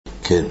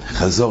כן,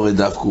 חזור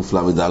דף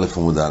קל"א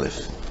עמוד א'.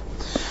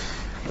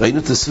 ראינו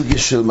את הסוגיה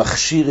של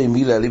מכשיר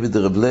מילה אליבא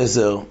דרב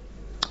אליעזר.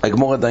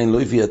 הגמור עדיין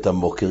לא הביא את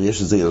המוקר,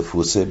 יש לזה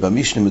ילפוסה.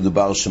 במשנה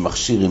מדובר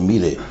שמכשיר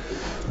מילה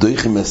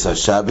דויכים עשה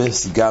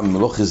שבס, גם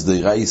מלוכס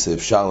דיירייס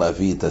אפשר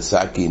להביא את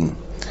הסכין,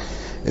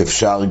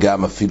 אפשר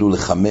גם אפילו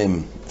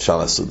לחמם, אפשר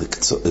לעשות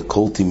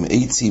קולטים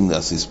עצים,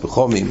 לעשות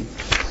פחומים,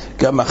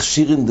 גם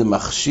מכשירין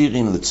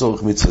דמכשירין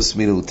לצורך מצווה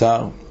מילה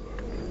הותר.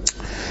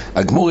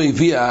 הגמור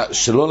הביאה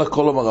שלא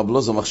לכל אומר רב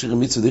אלעזר מכשיר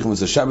מצווה דיכם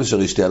וזה שבס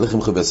שהרי שתי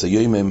הלחם חבס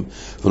היומם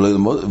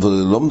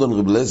וללומדון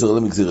רב אליעזר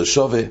אלא מגזיר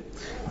השווה.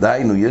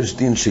 דהיינו, יש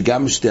דין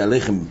שגם שתי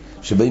הלחם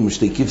שבאים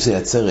משתי כבשי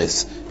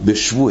הצרס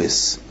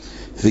בשבועס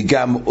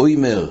וגם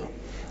אוימר,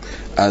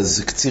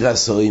 אז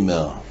קצירס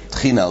אוימר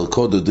תחינה על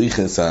קודו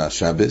דיכס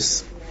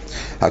השבס,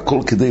 הכל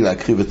כדי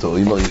להקריב את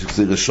האוימר. יש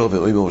גזיר השווה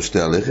אוימר ושתי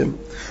הלחם.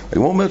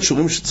 הגמור אומרת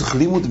שורים שצריך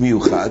לימוד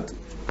מיוחד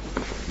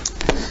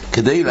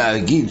כדי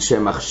להגיד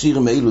שהמכשיר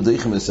מאילו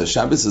דייכם את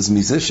השבס. אז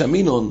מזה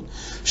שמינון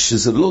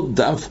שזה לא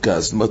דווקא,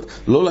 זאת אומרת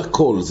לא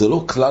לכל, זה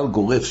לא כלל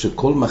גורף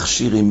שכל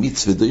מכשיר עם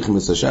מצווה דייכם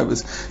את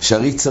השבס,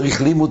 שהרי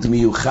צריך לימוד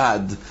מיוחד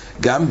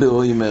גם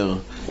באוימר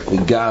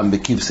וגם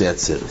בכבשי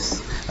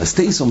הצרס. אז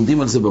תייס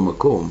עומדים על זה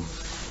במקום.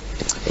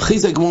 אחרי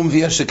זה הגמור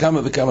מביאה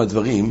שכמה וכמה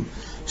דברים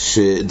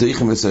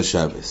שדייכם את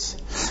השבס.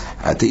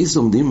 התייס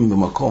עומדים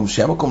במקום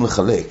שהיה מקום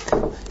לחלק.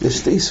 יש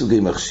שתי סוגי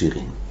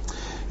מכשירים.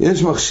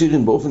 יש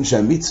מכשירים באופן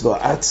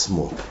שהמצווה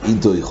עצמו היא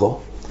דויכו,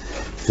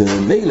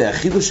 וממילא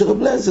החידוש של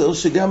רב אליעזר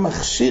שגם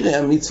מכשירי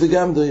המצווה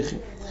גם דויכים.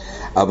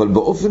 אבל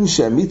באופן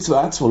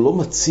שהמצווה עצמו לא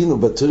מצינו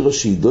בתורה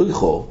שהיא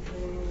דויכו,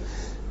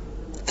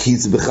 כי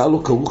זה בכלל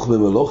לא כרוך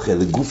במלוכה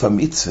לגוף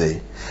המצווה,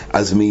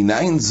 אז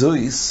מעניין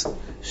זויס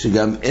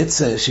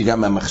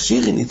שגם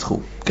המכשירים נדחו.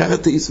 ככה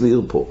תאיס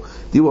ואיר פה.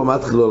 דיבו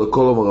מתחיל לו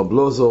לכל אומר רב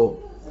אליעזר,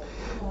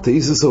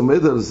 תאיסס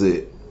עומד על זה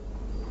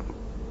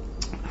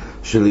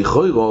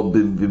שלכאורה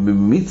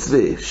במצווה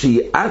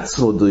שהיא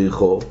עצמו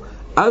דויכו,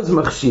 אז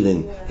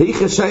מכשירין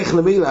היכה שייך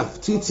למילה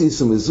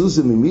ציציס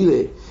ומזוזה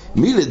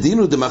מילה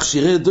דינו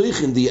דמכשירי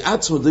דויכין די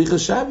עצמו דויכה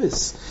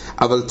שבס,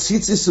 אבל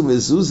ציציס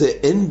ומזוזה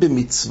אין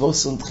במצווה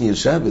סון תחייה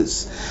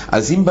שבס.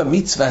 אז אם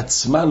במצווה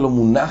עצמה לא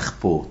מונח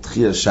פה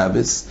תחייה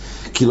שבס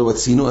כי לא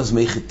מצינו, אז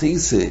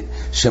מייחתיסה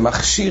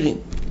שמכשירין.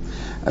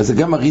 אז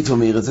גם הריטב"א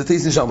מאיר את זה,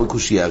 תיסה שם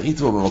בקושיה,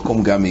 הריטב"א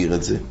במקום גם מאיר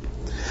את זה,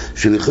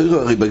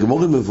 שלכאורה הרי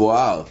בגמור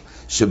מבואר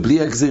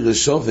שבלי הגזיר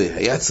השווה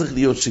היה צריך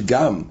להיות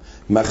שגם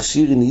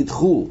מכשיר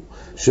נדחו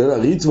של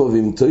הריטב"א,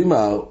 ואם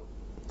תאמר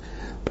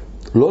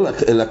לא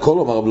לכל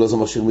אומר רב אליעזר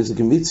מכשיר מצווה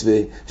כמצווה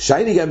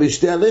שייני גם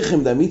בשתי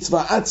הלחם דה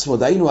מצווה עצמו,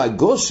 דהיינו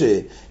הגושה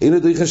אינו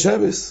דויכה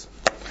שבס,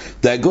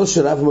 דה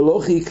הגושה לאו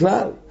מלוכי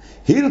כלל,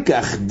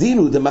 הילקח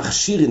דינו דה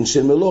מכשירין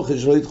של מלוכה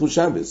שלא ידחו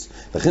שבס,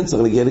 לכן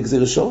צריך להגיע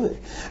לגזיר השווה.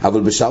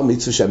 אבל בשאר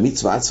מצווה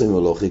שהמצווה עצמו היא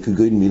מלוכה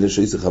כגוין מילה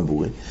שאיסר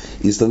חבורי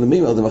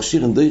יסתנמים על דה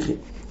מכשירין דויכים.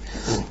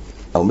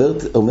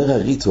 אומר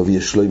הריטב"א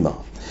ויש לו אמר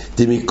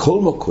מכל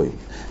מקום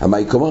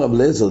המקום רב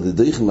אליעזר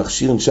דדייכן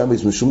מכשירין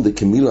שבס משום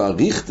דקמילו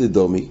אריכתא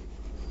דומי,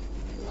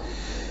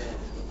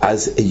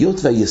 אז היות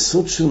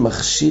והיסוד של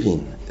מכשירין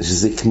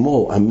שזה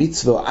כמו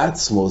המצווה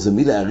עצמו זה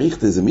מילה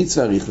אריכתא, זה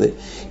מצווה אריכתא,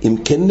 אם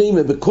כן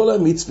נאמר בכל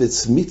המצווה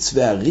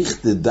מצווה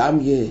אריכתא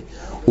דמיה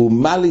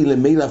ומלי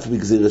למילף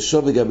בגזיר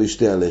השווה גם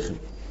בשתי הלחם.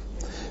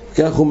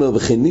 כך הוא אומר,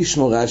 וכן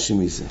נשמע רש"י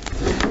מזה.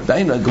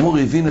 דהיינו, הגמור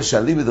הבינה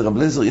שאליבא דרב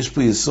אליעזר יש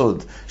פה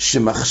יסוד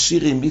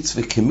שמכשירים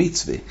מצווה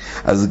כמצווה,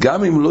 אז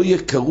גם אם לא יהיה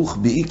כרוך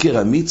בעיקר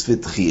המצווה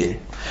תחיה,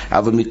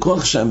 אבל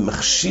מכוח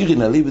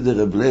שהמכשירים אליבא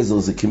דרב אליעזר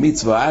זה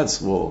כמצווה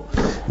עצמו,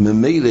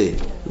 ממילא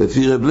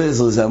לפי רב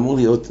אליעזר זה אמור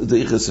להיות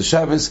דייכס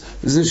השבס,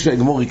 וזה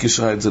שהגמור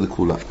יקשרה את זה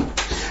לכולם.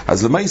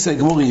 אז למעשה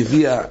הגמור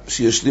הביאה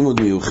שיש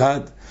לימוד מיוחד,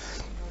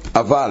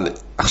 אבל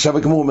עכשיו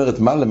הגמור אומרת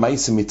מה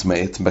למעשה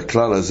מתמעט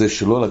בכלל הזה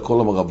שלא לכל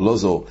אומר רב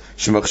אליעזר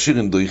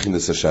שמכשירין דויכין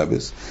את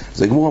השבס.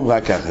 אז הגמור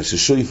אמרה ככה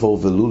ששויפור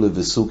ולולה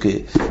וסוכה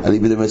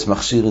אליבא דאמת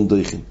מכשירין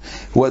דויכין,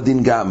 הוא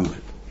הדין גם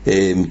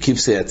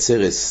כבשי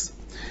הצרס,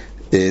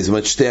 זאת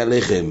אומרת שתי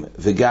הלחם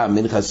וגם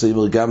מנחס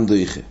סוימר גם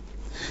דויכה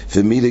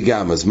ומילה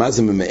גם. אז מה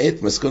זה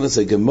ממעט? מסכונת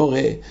הגמור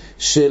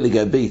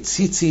שלגבי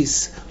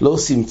ציציס לא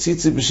עושים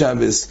ציצי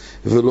בשבס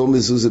ולא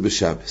מזוזה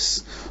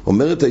בשבס.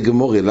 אומרת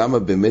הגמור למה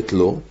באמת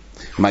לא?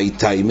 מה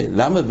איתיימה?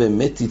 למה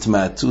באמת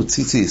התמעטו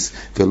ציציס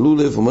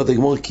ולולב? אומרת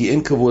הגמור כי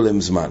אין קבוע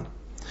להם זמן.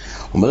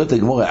 אומרת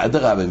הגמור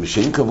אדרבה,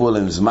 משאין קבוע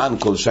להם זמן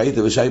כל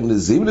שייטה ושייטה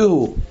נזים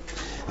לו.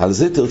 על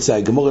זה תרצה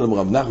הגמור אל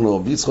רב נחמן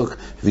רב יצחק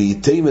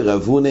ואיתיימה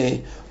רבונה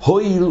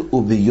הויל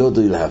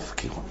וביודו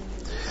להפקירון.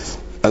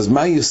 אז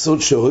מה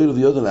היסוד שהויל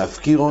וביודו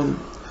להפקירון?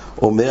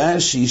 אומר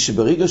רש"י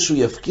שברגע שהוא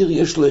יפקיר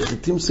יש לו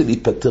לגיטימציה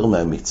להיפטר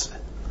מהמצווה.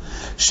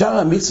 שאר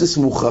המצוות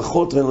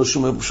מוכרחות ואין לו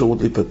שום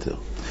אפשרות להיפטר.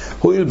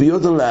 הואיל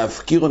ביודו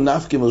להפקיר או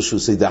נפקיר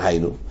מרשוסי,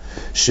 דהיינו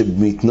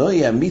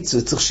שמתנועי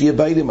המצווה צריך שיהיה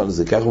ביילים על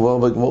זה, כך הוא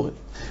אומר בגמור.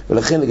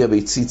 ולכן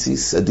לגבי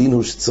ציציס הדין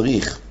הוא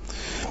שצריך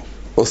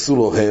עשו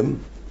לו הם,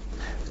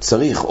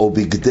 צריך או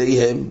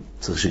בגדיהם,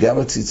 צריך שגם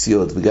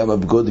הציציות וגם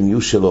הבגודים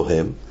יהיו שלו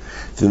הם,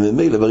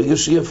 וממילא ברגע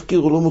שיפקיר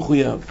הוא לא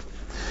מחויב.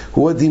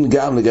 הוא הדין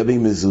גם לגבי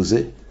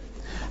מזוזה,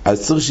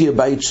 אז צריך שיהיה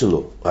בית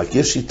שלו. רק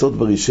יש שיטות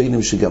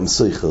בראשונים שגם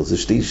סויכל, זה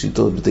שתי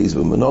שיטות בתייס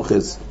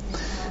במנוחס,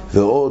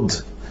 ועוד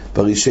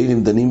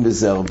בראשונים דנים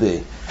בזה הרבה.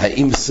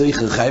 האם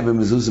סויכל חי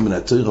במזוזה מן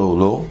התורה או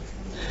לא?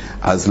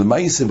 אז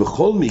למעשה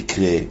בכל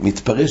מקרה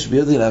מתפרש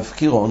בידי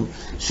להפקירון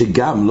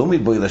שגם לא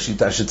מבואי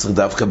לשיטה שצריך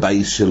דווקא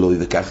בית שלו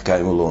וכך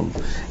קיים אלון,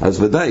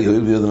 אז ודאי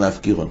יועיל בידי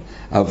להפקירון,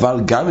 אבל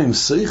גם אם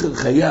סויכל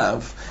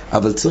חייב,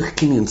 אבל צריך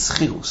קניין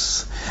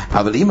סחירוס.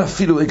 אבל אם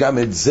אפילו גם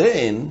את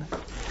זה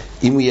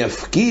אם הוא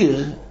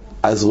יפקיר,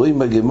 אז רואים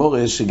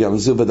בגמורה שגם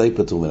זה ודאי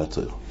פטור מן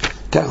התורה.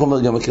 כך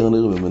אומר גם הקרן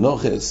עיר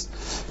במנוחס,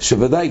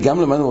 שוודאי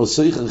גם למען הוא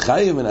סויכל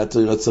חייב מן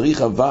התורה,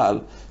 צריך אבל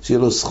שיהיה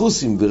לו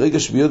סחוסים ברגע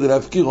שביודו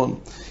להפקירון,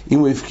 אם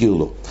הוא יפקיר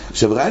לו.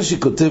 עכשיו רש"י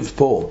כותב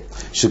פה,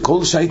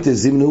 שכל שייטה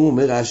זימנו,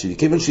 אומר רש"י,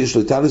 כיוון שיש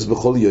לו תלס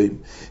בכל יום,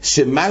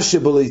 שמה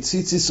שבו לא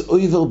ציציס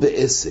אויבר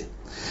בעשה,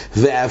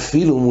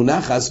 ואפילו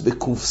מונחס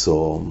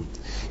בקופסו,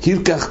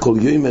 הילקח כל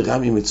יום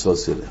מרמי מצווה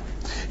סלע.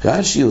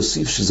 רש"י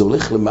הוסיף שזה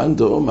הולך למאן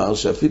דאמר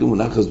שאפילו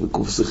מונחס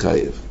בקופסו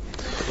חייב.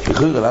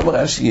 לכן למה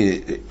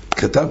רש"י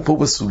כתב פה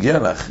בסוגיה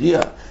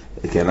להכריע,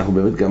 כי אנחנו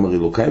באמת גם הרי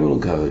לא קיימלון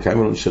ככה,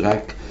 קיימלון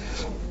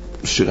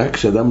שרק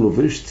כשאדם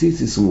לובש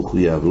ציציס הוא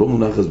מחויב, לא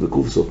מונחס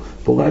בקופסו.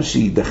 פה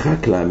רש"י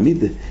דחק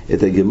להעמיד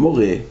את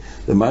הגמורה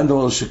למאן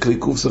דאמר שכלי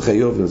קופסו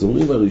חייב. אז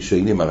אומרים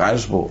הראשונים,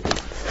 הרשב"א,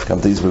 גם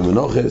תייס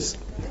במנוחס,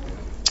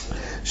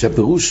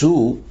 שהפירוש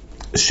הוא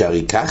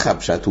שהרי ככה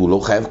פשט הוא לא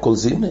חייב כל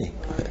זימני,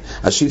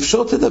 אז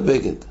שיפשוט את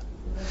הבגד.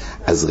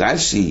 אז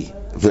רש"י,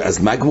 אז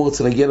מה גמור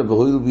רוצה להגיע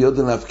לבהויל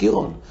ביודו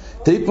להפקירון?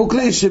 תיפו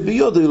כלי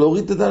שביודו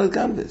להוריד את הדלת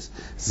קנבס.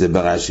 זה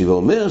ברש"י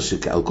ואומר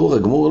שעל כל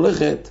הגמור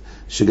הולכת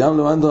שגם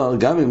למאן דאמר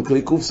גם עם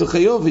כלי קופסו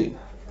חיובים,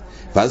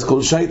 ואז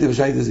כל שייטה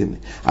ושייטה זימני.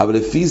 אבל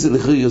לפי זה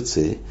לכאורה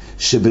יוצא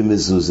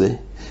שבמזוזה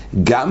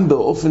גם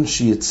באופן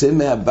שיצא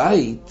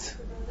מהבית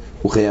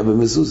הוא חייב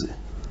במזוזה.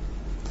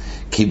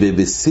 כי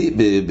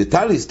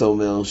בטליס אתה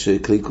אומר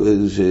שכלי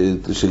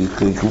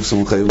קופסו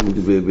הוא חייב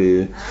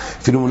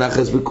אפילו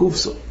מונחס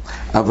בקופסו,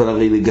 אבל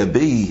הרי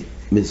לגבי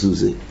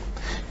מזוזה,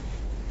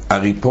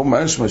 הרי פה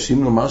משמע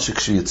שאם לומר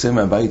שכשיצא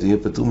מהבית הוא יהיה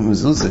פטור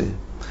ממזוזה,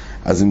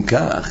 אז אם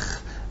כך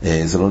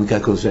זה לא נקרא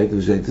כל שייטה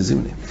ושייטה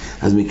זימני.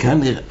 אז מכאן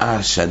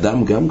נראה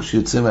שאדם גם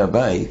כשיוצא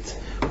מהבית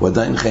הוא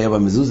עדיין חייב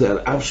במזוזה על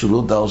אף שהוא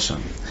לא דר שם.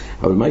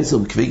 אבל מה יצא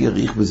בקוויגה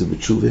ריח בזה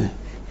בתשובה?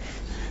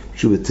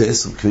 תשובה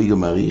טס בקוויגה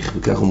מעריך,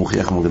 וכך הוא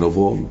מוכיח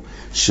מדלוב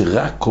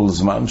שרק כל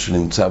זמן שהוא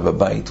נמצא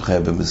בבית הוא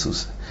חייב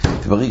במזוזה,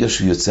 וברגע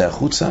שהוא יוצא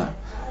החוצה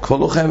כבר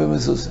לא חייב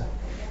במזוזה.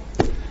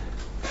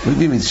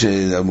 מביאים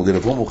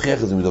שהמדלוב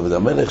מוכיח את זה מדוד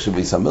המלך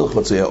שבייס המלך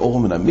מצוי היה אור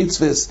מן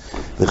המצווס,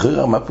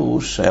 וכרר מה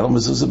פירוש? היה לו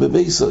מזוזה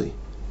בבייסוי.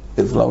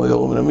 איפה למה היה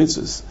אור מן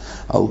המצווס?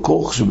 על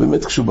כוח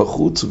שבאמת כשהוא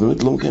בחוץ הוא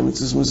באמת לא מקיים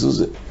מצווס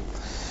מזוזה.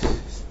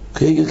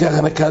 כרגע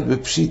ככה נקד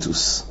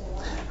בפשיטוס,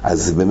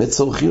 אז זה באמת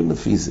צורכים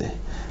לפי זה.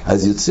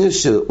 אז יוצא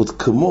שעוד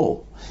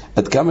כמו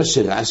עד כמה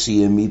שרש"י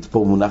יעמיד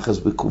פה מונחס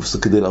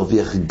בקופסו כדי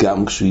להרוויח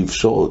גם כשהוא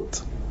יפשוט,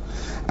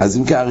 אז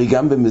אם כהרי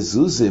גם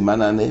במזוזה, מה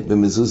נענה?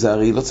 במזוזה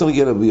הרי לא צריך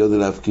להגיע לביודו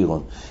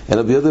להפקירון,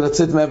 אלא ביודו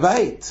לצאת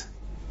מהבית.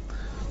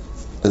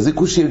 אז זה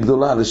קושי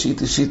גדולה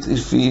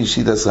לפי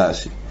שיטת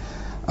רש"י.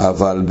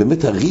 אבל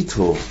באמת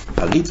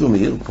הריטבו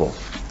מאיר פה,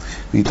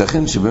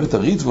 וייתכן שבאמת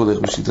הריטבו הולך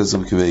בשיטה זו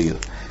כבאיר,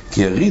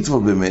 כי הריטבו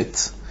באמת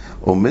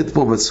עומד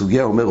פה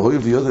בסוגיה, אומר הוי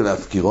ביודו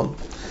להפקירון,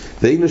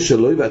 ואינו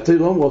שלוי,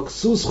 והתורה אומרו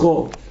כסוס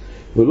חו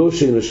ולא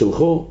שאינו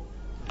שלחו.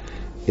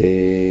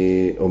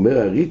 אומר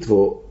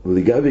הריטבו,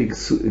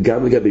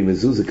 גם לגבי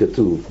מזוזה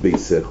כתוב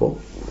ביסכו,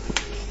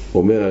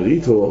 אומר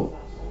הריטבו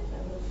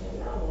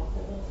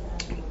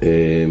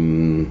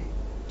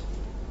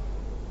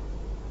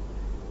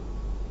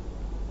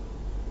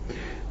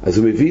אז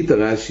הוא מביא את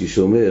הרש"י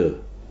שאומר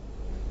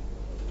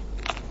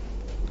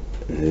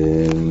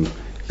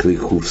כלי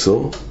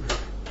קופסו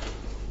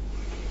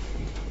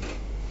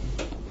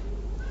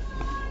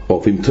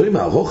או אם תוים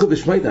הרוחב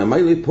ושמיידה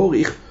אמי לי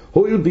פוריך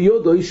הויל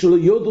ביודו שלו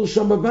יודו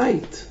שם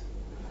בבית,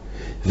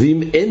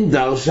 ואם אין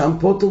דר שם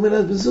פוטר מן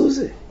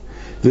המזוזה,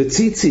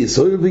 וציציס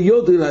הויל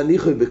ביודו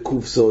להניחו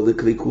בקופסו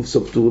דכלי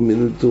קופסו פטור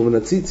מן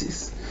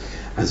הציציס.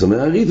 אז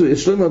אומר הריטו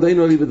יש לו עדיין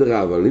עלי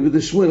בדרבה עלי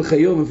בדשמואל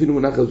חיוב אפילו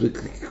מונחת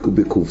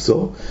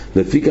בקופסו,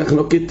 לפי כך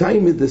נוקטאי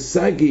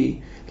מדסגי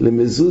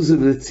למזוזה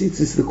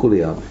ולציציס לכולי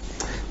ים.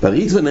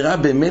 בריטו נראה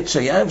באמת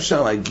שהיה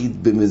אפשר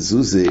להגיד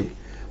במזוזה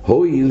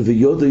הויל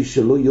ויודו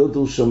שלא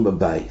יודו שם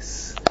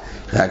בבייס,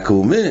 רק הוא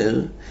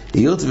אומר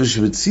היות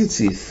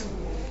ושבציציס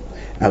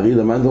הרי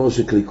למען דבר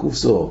שכלי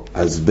קופסו,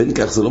 אז בין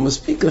כך זה לא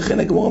מספיק, לכן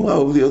הגמור אמרה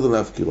הויל ויודו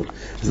להפקירו.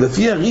 אז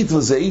לפי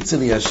הריטו זה יצא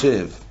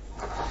ליישב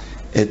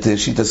את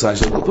שיטת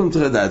רש"י. כל פעם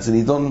צריך לדעת, זה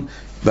נידון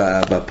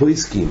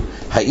בפויסקים,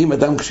 האם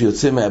אדם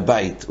כשיוצא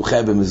מהבית הוא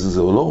חייב במזוזה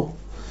או לא.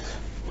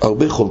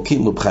 הרבה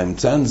חולקים רב חיים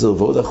צנזר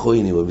ועוד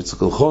אחרונים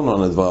וביצוק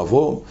אלחונון לדבר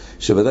אברום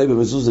שוודאי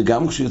במזוזה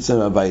גם כשיוצא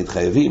מהבית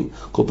חייבים.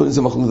 כל פעם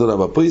זה מחלוקת גדולה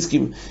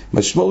בפויסקים.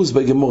 משמעות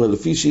בגמורה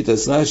לפי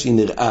שיטת רש"י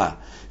נראה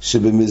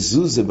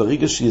שבמזוזה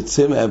ברגע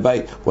שיוצא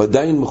מהבית הוא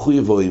עדיין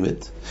מחויב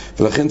ואוימת,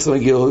 ולכן צריך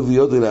להגיע הוי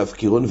ויודו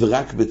להפקירון,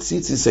 ורק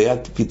בציציס היה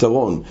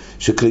פתרון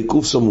שכלי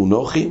קופסו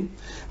מונוחים.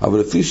 אבל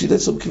לפי שיטת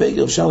סוב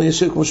קוויגר אפשר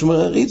ליישב, כמו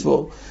שאומר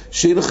הריטבו,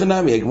 שיהיה לך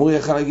נמי. הגמור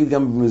יכל להגיד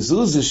גם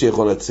במזוז זה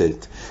שיכול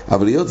לצאת,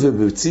 אבל להיות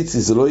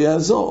ובציצי זה לא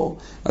יעזור,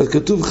 אז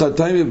כתוב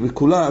חלטיים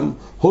בכולם,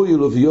 הוי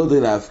לו ויודע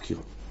להפקיר.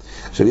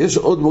 עכשיו יש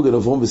עוד מוגל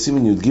אברום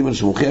בסימן י"ג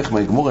שמוכיח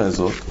מהגמורה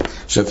הזאת,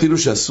 שאפילו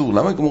שאסור,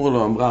 למה הגמורה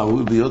לא אמרה,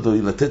 הוי ביודע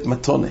לתת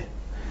מתונה?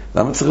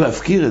 למה צריך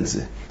להפקיר את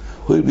זה?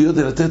 הוי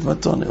ביודע לתת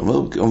מתונה,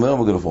 אומר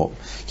מוגל אברום,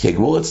 כי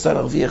הגמורה רצתה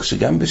להרוויח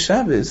שגם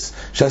בשבס,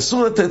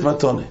 שאסור לתת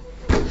מתונה.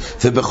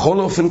 ובכל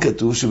אופן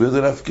כתוב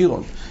שביודע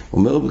להפקירון.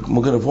 אומר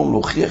מוגל אברום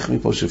להוכיח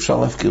מפה שאפשר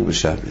להפקיר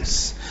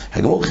בשבס.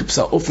 הגמור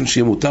חיפשה אופן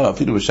שיהיה מותר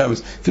אפילו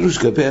בשבס, אפילו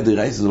שכלפי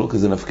הדירייס זה לא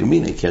כזה נפקא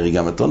מינה, כי הרי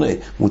גם התונה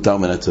מותר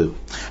מן התורה.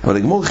 אבל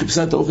הגמור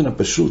חיפשה את האופן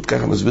הפשוט,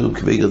 ככה מסביר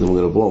קוויגר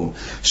מוגל אברום,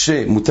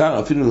 שמותר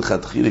אפילו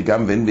לכתחילה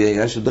גם בין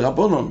בעיה של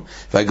דרבנון.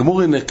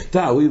 והגמור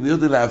נקטה, הוא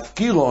ביודע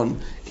להפקירון,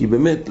 כי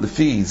באמת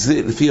לפי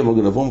זה, לפי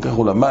המוגל אברום כך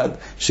הוא למד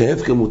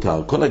שהפקר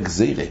מותר. כל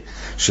הגזירה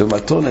של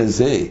מתונה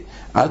זה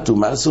אטו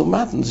מעשו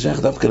מתן, זה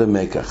שייך דווקא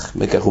למקח,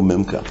 מקח הוא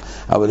ממקח,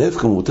 אבל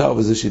הפקר מותר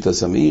וזה שיטה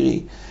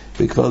סמירי,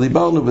 וכבר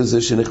דיברנו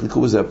בזה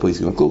שנחלקו בזה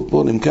הפויסקים. הכל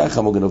פה נמכח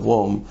המוגל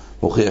אברום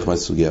מוכיח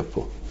מהסוגיה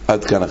פה.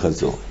 עד כאן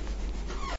החזור.